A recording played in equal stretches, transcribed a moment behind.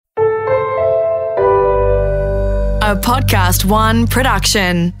A Podcast One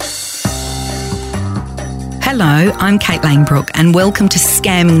production. Hello, I'm Kate Langbroek and welcome to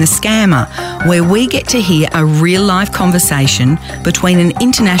Scamming the Scammer, where we get to hear a real-life conversation between an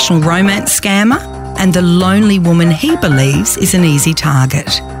international romance scammer and the lonely woman he believes is an easy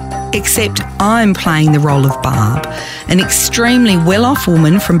target. Except I'm playing the role of Barb, an extremely well-off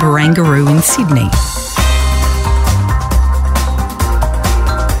woman from Barangaroo in Sydney.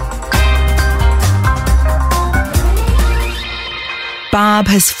 Barb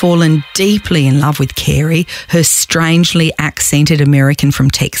has fallen deeply in love with Carey, her strangely accented American from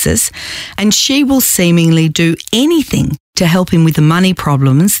Texas, and she will seemingly do anything to help him with the money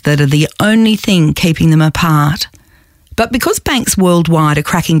problems that are the only thing keeping them apart. But because banks worldwide are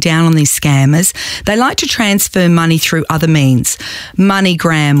cracking down on these scammers, they like to transfer money through other means,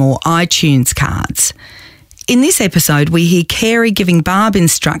 MoneyGram or iTunes cards. In this episode, we hear Carey giving Barb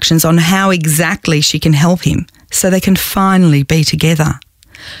instructions on how exactly she can help him so they can finally be together.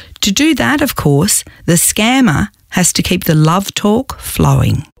 To do that, of course, the scammer has to keep the love talk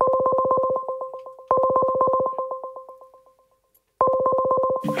flowing.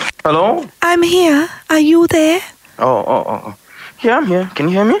 Hello? I'm here. Are you there? Oh. Yeah, I'm here. Can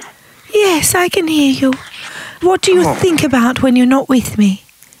you hear me? Yes, I can hear you. What do you think about when you're not with me?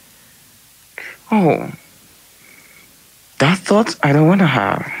 Oh. That thought I don't want to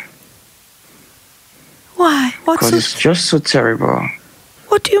have. Why? Because it's just so terrible.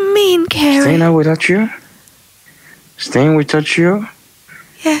 What do you mean, Carey? Staying out without you? Staying without you?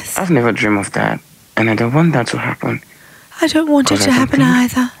 Yes. I've never dreamed of that. And I don't want that to happen. I don't want it to happen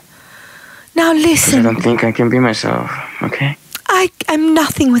either. Now listen. I don't think I can be myself, okay? I'm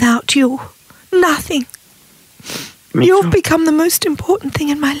nothing without you. Nothing. You've become the most important thing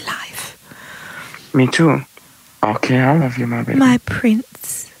in my life. Me too. Okay, I love you, my baby. My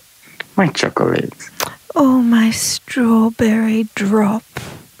prince. My chocolate. Oh, my strawberry drop.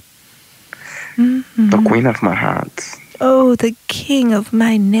 Mm-hmm. The queen of my heart. Oh, the king of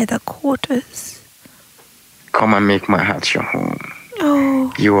my nether quarters. Come and make my heart your home.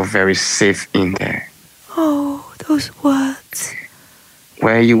 Oh. You are very safe in there. Oh, those words.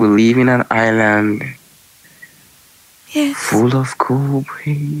 Where you will live in an island. Yes. Full of cool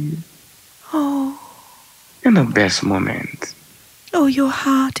breeze. Oh. And the best moment. Oh, your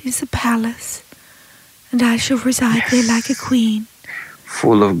heart is a palace, and I shall reside there like a queen.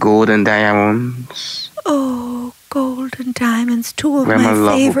 Full of gold and diamonds. Oh, gold and diamonds, two of Where my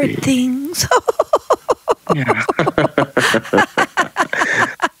my favorite things. Yeah.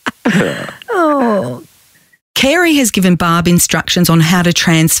 Oh. Carey has given Barb instructions on how to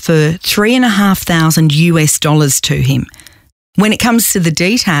transfer $3,500 to him. When it comes to the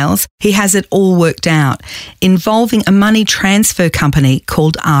details, he has it all worked out, involving a money transfer company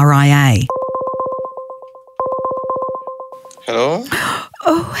called RIA. Hello?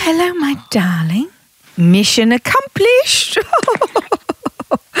 Oh, hello, my darling. Mission accomplished.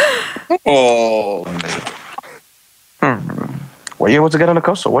 Oh. Were you able to get on the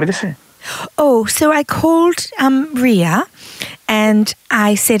call? So what did you say? Oh, so I called Ria and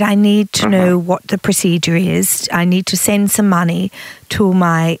I said I need to know what the procedure is. I need to send some money to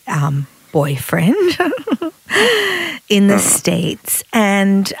my boyfriend in the States.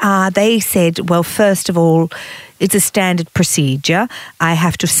 And they said, well, first of all, it's a standard procedure. I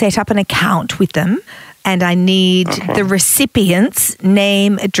have to set up an account with them and I need the recipient's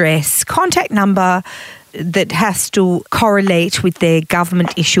name, address, contact number that has to correlate with their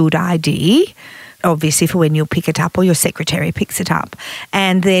government-issued ID, obviously for when you pick it up or your secretary picks it up.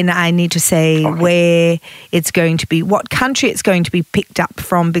 And then I need to say where it's going to be, what country it's going to be picked up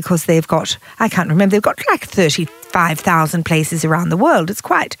from, because they've got, I can't remember, they've got like 35,000 places around the world. It's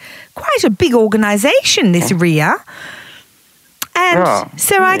quite a big organisation, this RIA. And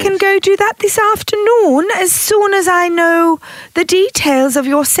I can go do that this afternoon. As soon as I know the details of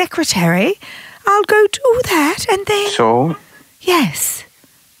your secretary, I'll go do that and then... So? Yes.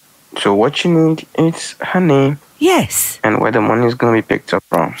 So what you need is her name. Yes. And where the money is going to be picked up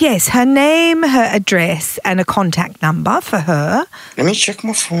from. Yes, her name, her address, and a contact number for her. Let me check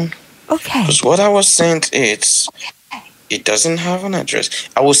my phone. Okay. Because what I was sent, it doesn't have an address.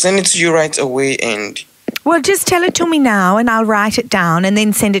 I will send it to you right away and... Well, just tell it to me now and I'll write it down and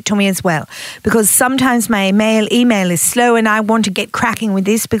then send it to me as well. Because sometimes my email is slow and I want to get cracking with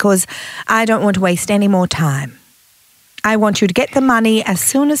this because I don't want to waste any more time. I want you to get the money as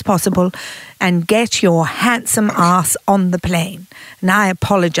soon as possible and get your handsome ass on the plane. And I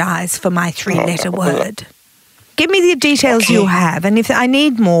apologise for my 3-letter word. Give me the details you have, and if I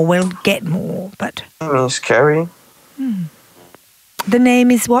need more, we'll get more. But My name is Carey. The name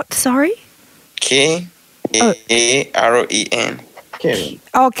is what, sorry? K Karen. Karen.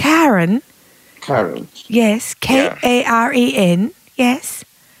 Oh, Karen. Karen. Yes, Karen. Yes.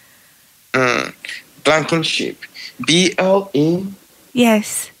 Blankenship. BLANKEN.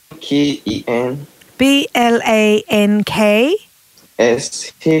 Yes. BLANK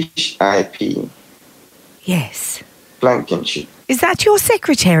SHIP. Yes. Blankenship. Is that your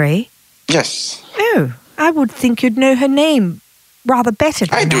secretary? Yes. Oh, I would think you'd know her name rather better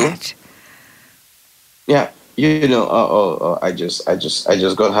than that. Yeah, you know. I just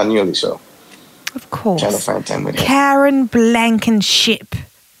got her newly, so. Of course. Trying to find time with her. Karen Blankenship.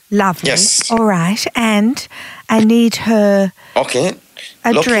 Lovely. Yes. All right, and I need her. Okay.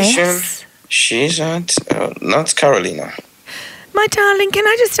 Address. Location. She's at North Carolina. My darling, can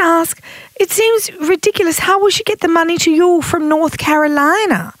I just ask? It seems ridiculous. How will she get the money to you from North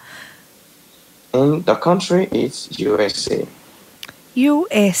Carolina? In the country, it's USA.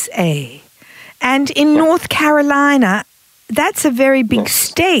 USA. And in North Carolina, that's a very big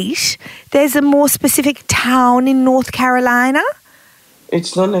state. There's a more specific town in North Carolina?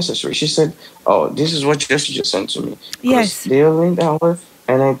 It's not necessary. She said, this is what Jessie just sent to me. Yes. They are in hour,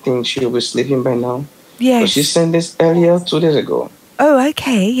 and I think she'll be sleeping by now. Yes. But she sent this earlier, 2 days ago. Oh,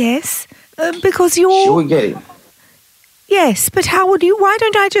 okay, yes. Because She you're... will get it. Yes, but why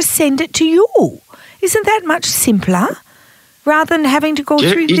don't I just send it to you? Isn't that much simpler? Rather than having to go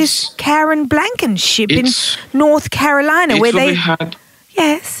through this Karen Blankenship in North Carolina where they... Hard.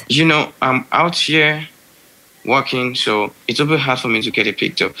 Yes. You know, I'm out here working, so it will be hard for me to get it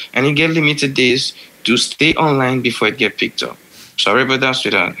picked up. And you get limited days to stay online before it get picked up. Sorry about that,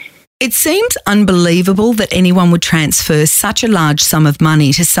 sweetheart. It seems unbelievable that anyone would transfer such a large sum of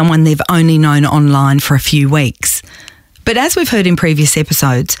money to someone they've only known online for a few weeks. But as we've heard in previous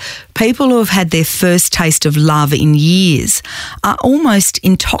episodes, people who have had their first taste of love in years are almost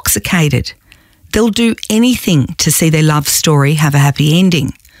intoxicated. They'll do anything to see their love story have a happy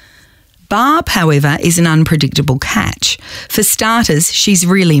ending. Barb, however, is an unpredictable catch. For starters, she's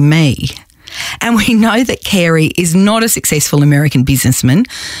really me. And we know that Carey is not a successful American businessman,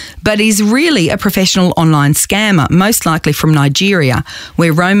 but is really a professional online scammer, most likely from Nigeria,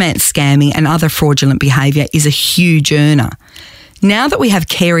 where romance scamming and other fraudulent behaviour is a huge earner. Now that we have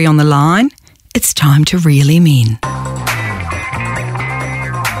Carey on the line, it's time to reel him in.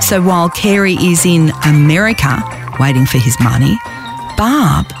 So while Carey is in America waiting for his money,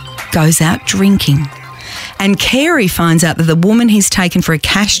 Barb goes out drinking. And Carey finds out that the woman he's taken for a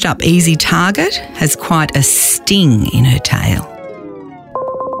cashed-up easy target has quite a sting in her tail.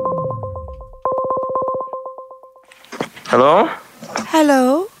 Hello?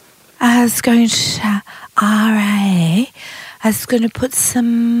 Hello. I was going to RA. I was going to put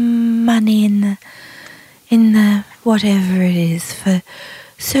some money in the whatever it is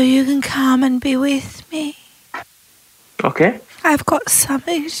so you can come and be with me. Okay. I've got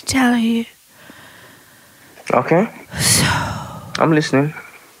something to tell you. Okay. So, I'm listening.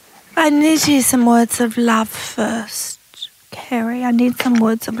 I need to hear some words of love first, Carey. I need some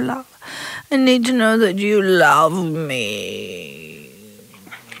words of love. I need to know that you love me.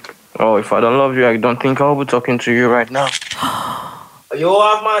 Oh, if I don't love you, I don't think I'll be talking to you right now. You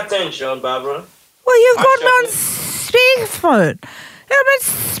have my attention, Barbara. Well, you've got me on speakerphone.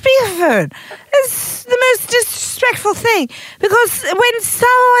 It's the most disrespectful thing. Because when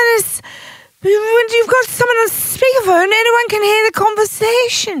you've got someone on speakerphone, anyone can hear the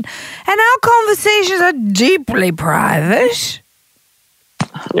conversation. And our conversations are deeply private.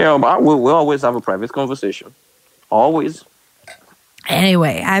 Yeah, but we'll always have a private conversation. Always.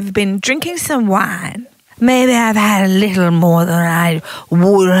 Anyway, I've been drinking some wine. Maybe I've had a little more than I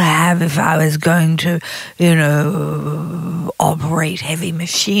would have if I was going to, operate heavy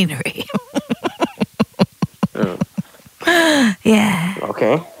machinery. Yeah.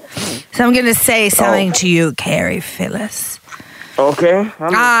 Okay. So I'm going to say something to you, Carey Phyllis. Okay.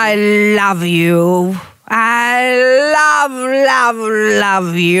 I love you. I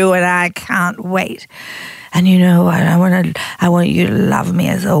love you, and I can't wait. And you know what? I want you to love me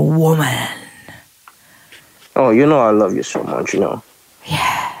as a woman. Oh, you know I love you so much, you know.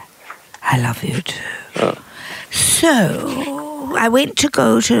 Yeah, I love you too. So I went to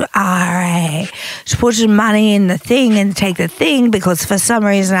go to RA to put some money in the thing and take the thing because for some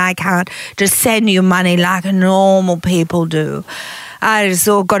reason I can't just send you money like normal people do. It's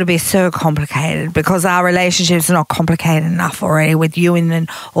all got to be so complicated because our relationship's not complicated enough already with you in an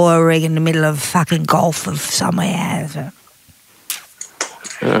oil rig in the middle of fucking Gulf of somewhere.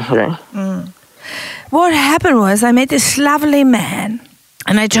 Okay. What happened was I met this lovely man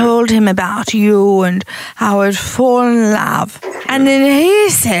And I told him about you and how I'd fallen in love. And then he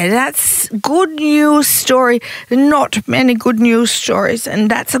said, that's good news story. Not many good news stories,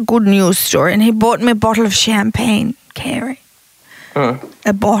 and that's a good news story. And he bought me a bottle of champagne, Carey.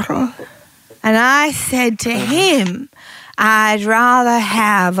 A bottle. And I said to him, I'd rather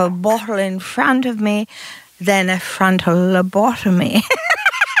have a bottle in front of me than a frontal lobotomy.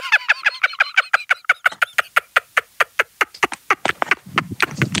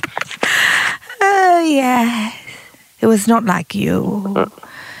 Oh, yes. It was not like you.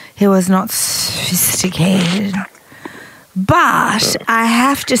 He was not sophisticated. But I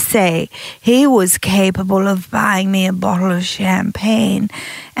have to say, he was capable of buying me a bottle of champagne,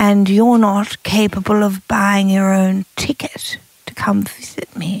 and you're not capable of buying your own ticket to come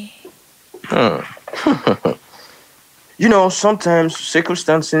visit me. You know, sometimes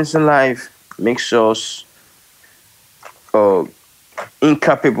circumstances in life makes us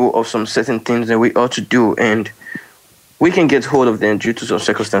incapable of some certain things that we ought to do, and we can get hold of them due to some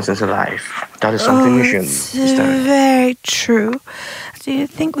circumstances in life. That is something we should understand. Very true. Do you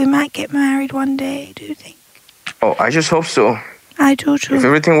think we might get married one day? Do you think? Oh, I just hope so. I do too. If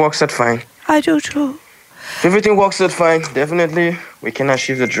everything works out fine. I do too. If everything works out fine, definitely we can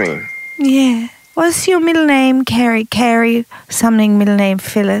achieve the dream. Yeah. What's your middle name, Carey? Carey, something middle name,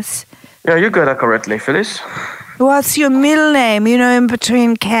 Phyllis. Yeah, you got that correctly, Phyllis. What's your middle name? You know, in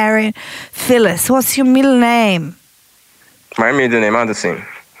between Carey and Phyllis. What's your middle name? My middle name, Anderson.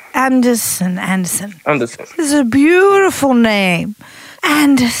 Anderson. It's a beautiful name.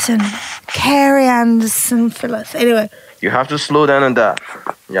 Anderson. Carey Anderson Phyllis. Anyway. You have to slow down on that.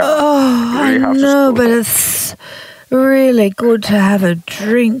 Yeah. Oh, you really I know, but it's really good to have a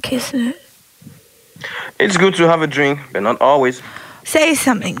drink, isn't it? It's good to have a drink, but not always. Say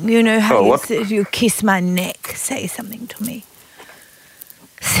something. You know how what? you kiss my neck. Say something to me.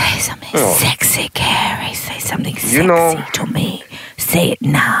 Say something sexy, Carey. Say something sexy to me. Say it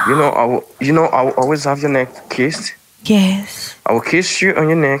now. I will always have your neck kissed. Yes. I will kiss you on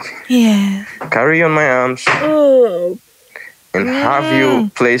your neck. Yes. Carry you on my arms. Oh. And have you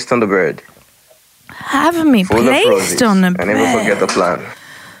placed on the bed. Have me placed on the bed. And never forget the plan.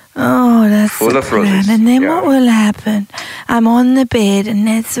 Oh, that's full of roses. And then what will happen? I'm on the bed, and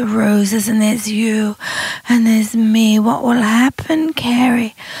there's the roses, and there's you, and there's me. What will happen,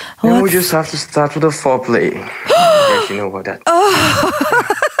 Carey? Then we just have to start with a foreplay. Yes, you know about that. Oh,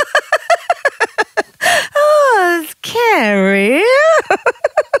 it's Carey.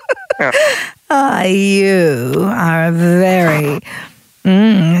 Oh, you are a very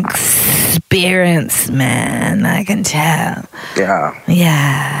experienced man, I can tell. Yeah.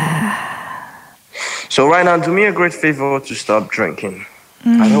 So right now, do me a great favor to stop drinking.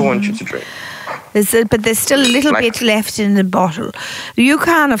 I don't want you to drink. But there's still a little bit left in the bottle. You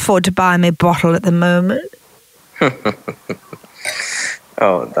can't afford to buy me a bottle at the moment.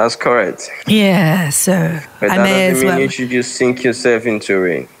 Oh, that's correct. Yeah, so but I that may doesn't as mean well. You should just sink yourself into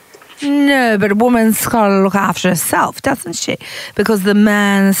it. No, but a woman's got to look after herself, doesn't she? Because the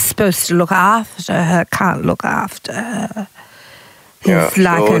man's supposed to look after her, can't look after her. He's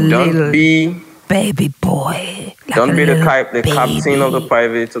like a little baby boy. Like don't be the captain of the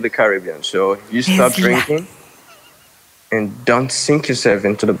Pirates of the Caribbean. So you stop drinking and don't sink yourself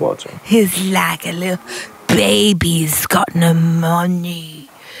into the bottle. He's like a little baby. He's got no money.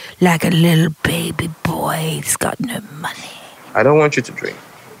 Like a little baby boy. He's got no money. I don't want you to drink.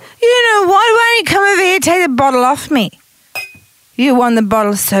 You know what? Why don't you come over here and take the bottle off me? You want the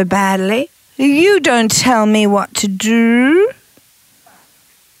bottle so badly. You don't tell me what to do.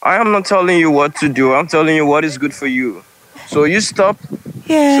 I am not telling you what to do. I'm telling you what is good for you. So you stop.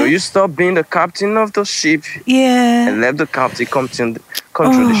 Yeah. So you stop being the captain of the ship. Yeah. And let the captain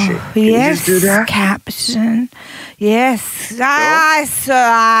control the ship. Can yes, you just do that? Captain. Yes.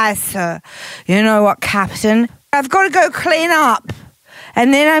 Aye, sir. You know what, Captain? I've got to go clean up.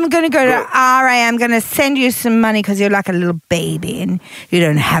 And then I'm going to go to RA. I'm going to send you some money because you're like a little baby and you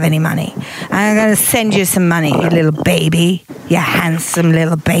don't have any money. I'm going to send you some money, you little baby. You handsome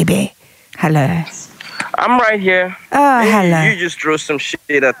little baby. Hello. I'm right here. Oh, hello. You just threw some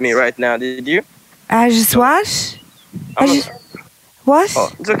shit at me right now, did you? I just what? What? Oh,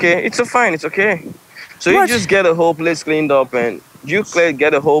 it's okay. It's fine. It's okay. So what? You just get the whole place cleaned up and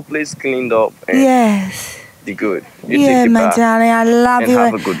get the whole place cleaned up. And yes. Be good. You take my darling, I love you.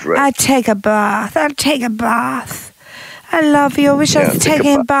 Have a good rest. I take a bath. I love you. I wish I was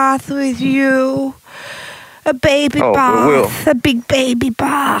taking a bath with you. A baby bath. We will. A big baby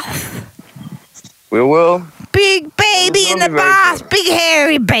bath. We will. Big baby in the bath. Big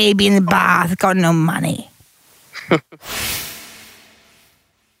hairy baby in the bath. Got no money.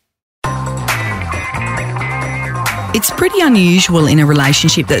 It's pretty unusual in a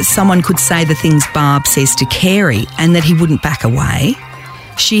relationship that someone could say the things Barb says to Carey and that he wouldn't back away.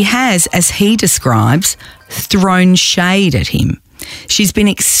 She has, as he describes, thrown shade at him. She's been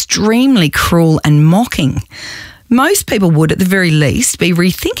extremely cruel and mocking. Most people would, at the very least, be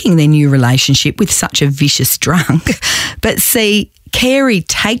rethinking their new relationship with such a vicious drunk. But see, Carey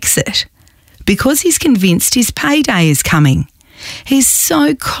takes it because he's convinced his payday is coming. He's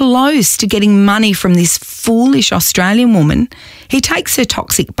so close to getting money from this foolish Australian woman, he takes her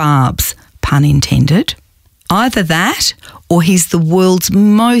toxic barbs, pun intended. Either that or he's the world's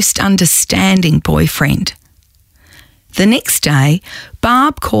most understanding boyfriend. The next day,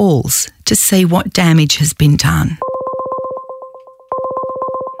 Barb calls to see what damage has been done.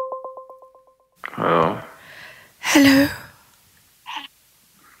 Hello. Hello.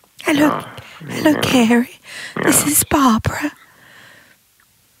 Hello. Hello, Carey. Yeah. This is Barbara.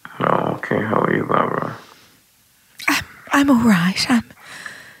 Oh, okay. How are you, Barbara? I'm all right.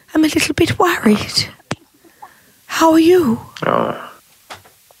 I'm a little bit worried. How are you? Oh,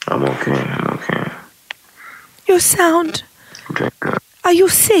 I'm okay. You sound... Okay, good. Are you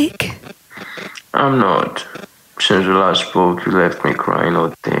sick? I'm not. Since we last spoke, you left me crying all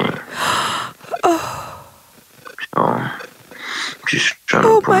day. Oh. So, just trying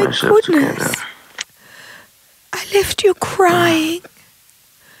to put myself together. I left you crying.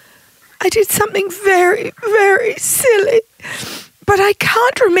 I did something very, very silly. But I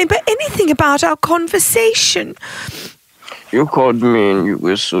can't remember anything about our conversation. You called me and you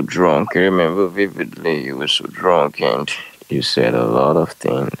were so drunk. I remember vividly you were so drunk and you said a lot of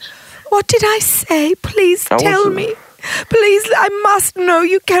things. What did I say? Please tell me. Please, I must know.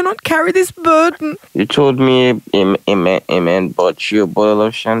 You cannot carry this burden. You told me a man bought you a bottle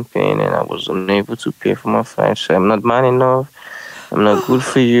of champagne and I was unable to pay for my flight, so I'm not man enough. I'm not good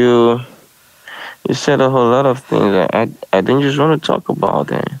for you. You said a whole lot of things that I didn't just want to talk about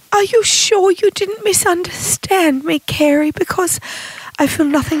them. Are you sure you didn't misunderstand me, Carey? Because I feel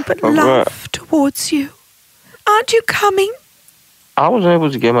nothing but love towards you. Aren't you coming? I wasn't able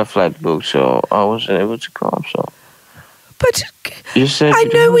to get my flight booked, so I wasn't able to come, so... But you said I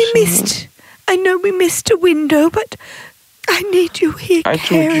know we missed a window, but I need you here, I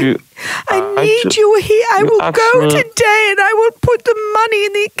Carey. told you. I need you here. I will go me. today and I will put the money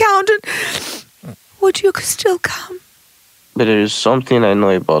in the account and... Would you still come? But there is something I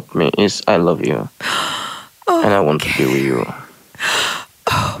know about me, is I love you. And I want to be with you.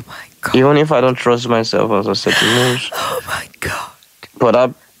 Oh, my God. Even if I don't trust myself, as I said to Moose. Oh, my God. But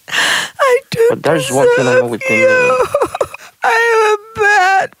I do. But there's one thing I know within me. I am a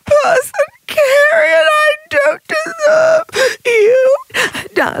bad person, Carey, and I don't deserve you.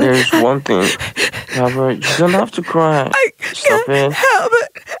 Darling, There's one thing. Barbara, you don't have to cry. I Stop can't it. help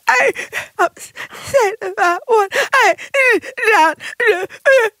it. I'm upset about what I done to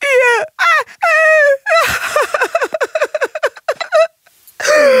you.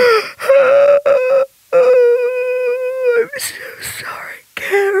 I'm so sorry,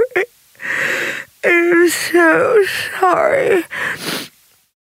 Carey. I'm so sorry.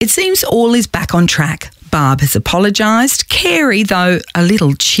 It seems all is back on track. Barb has apologised. Carey, though a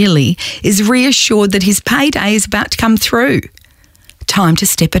little chilly, is reassured that his payday is about to come through. Time to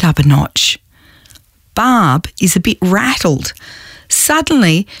step it up a notch. Barb is a bit rattled.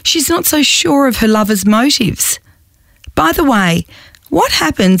 Suddenly, she's not so sure of her lover's motives. By the way, what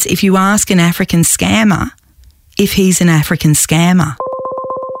happens if you ask an African scammer if he's an African scammer?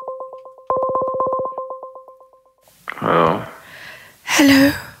 Hello.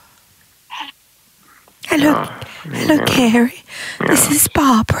 Hello. Hello. Hello, Carey. This is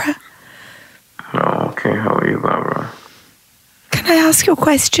Barbara. Oh, okay. How are you, Barbara? Can I ask you a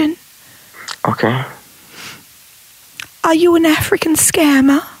question? Okay. Are you an African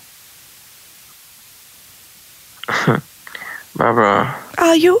scammer? Barbara.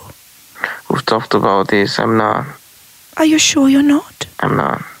 Are you? We've talked about this. I'm not. Are you sure you're not? I'm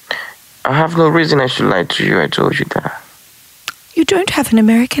not. I have no reason I should lie to you. I told you that. You don't have an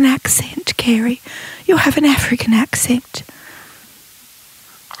American accent, Carey. You have an African accent.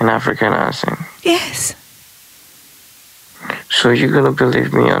 An African accent. Yes. So you're gonna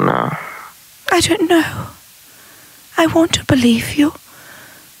believe me or not? I don't know. I want to believe you.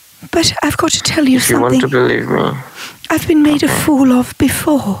 But I've got to tell you If you something. want to believe me. I've been made a fool of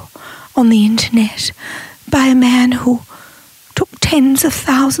before on the internet by a man who took tens of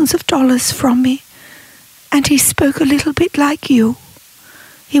thousands of dollars from me. And he spoke a little bit like you.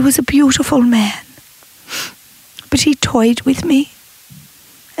 He was a beautiful man. But he toyed with me.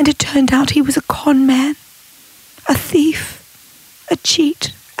 And it turned out he was a con man, a thief, a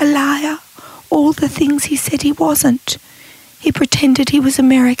cheat, a liar, all the things he said he wasn't. He pretended he was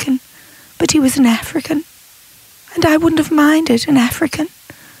American, but he was an African. And I wouldn't have minded an African.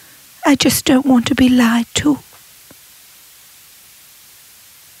 I just don't want to be lied to.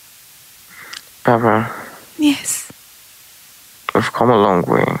 Barbara. Yes. We've come a long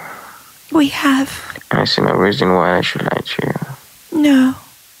way. We have. I see no reason why I should lie to you. No.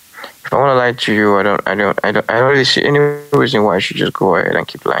 If I want to lie to you, I don't really see any reason why I should just go ahead and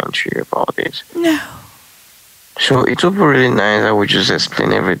keep lying to you about this. No. So it would be really nice. I would just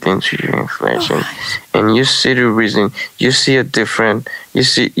explain everything to you in flesh, and you see the reason. You see a different. You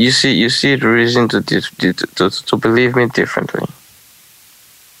see the reason to believe me differently.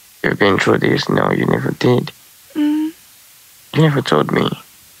 You've been through this. No, you never did. Mm. You never told me.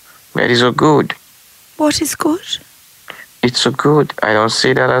 That is so good. What is good? It's so good. I don't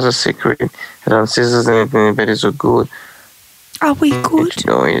see that as a secret. I don't see this as anything, but it's so good. Are we good?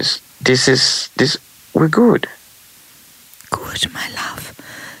 No, we're good. Good, my love.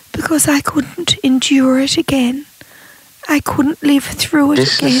 Because I couldn't endure it again. I couldn't live through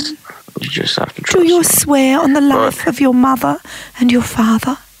it again. You just have to trust me. Do you swear on the life of your mother and your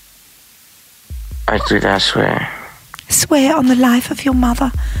father? I did, I swear. Swear on the life of your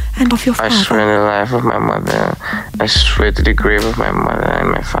mother and of your father. I swear on the life of my mother. I swear to the grave of my mother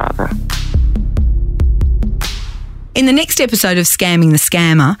and my father. In the next episode of Scamming the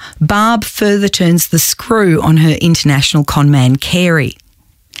Scammer, Barb further turns the screw on her international conman, Carey.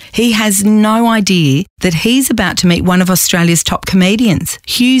 He has no idea that he's about to meet one of Australia's top comedians,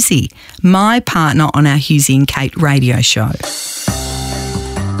 Hughesy, my partner on our Hughesy and Kate radio show.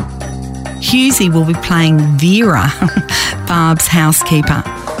 Hughesy will be playing Vera, Barb's housekeeper,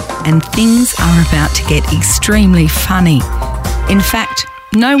 and things are about to get extremely funny. In fact,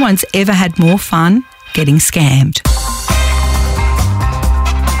 no one's ever had more fun getting scammed.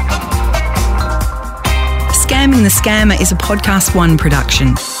 Scamming the Scammer is a Podcast One production.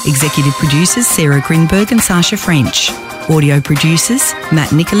 Executive producers Sarah Grinberg and Sasha French. Audio producers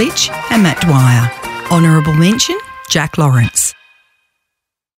Matt Nikolic and Matt Dwyer. Honourable mention, Jack Lawrence.